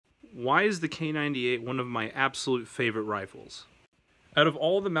Why is the K98 one of my absolute favorite rifles? Out of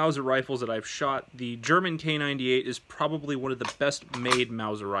all the Mauser rifles that I've shot, the German K98 is probably one of the best made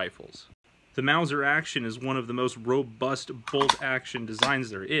Mauser rifles. The Mauser action is one of the most robust bolt action designs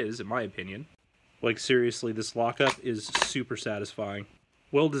there is, in my opinion. Like seriously, this lockup is super satisfying.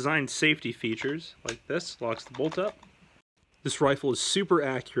 Well-designed safety features, like this, locks the bolt up. This rifle is super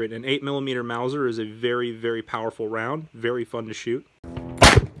accurate, and 8mm Mauser is a very, very powerful round, very fun to shoot.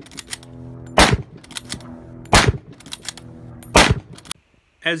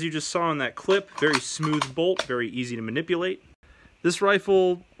 As you just saw in that clip, very smooth bolt, very easy to manipulate. This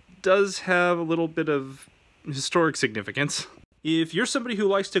rifle does have a little bit of historic significance. If you're somebody who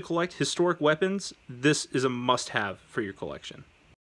likes to collect historic weapons, this is a must-have for your collection.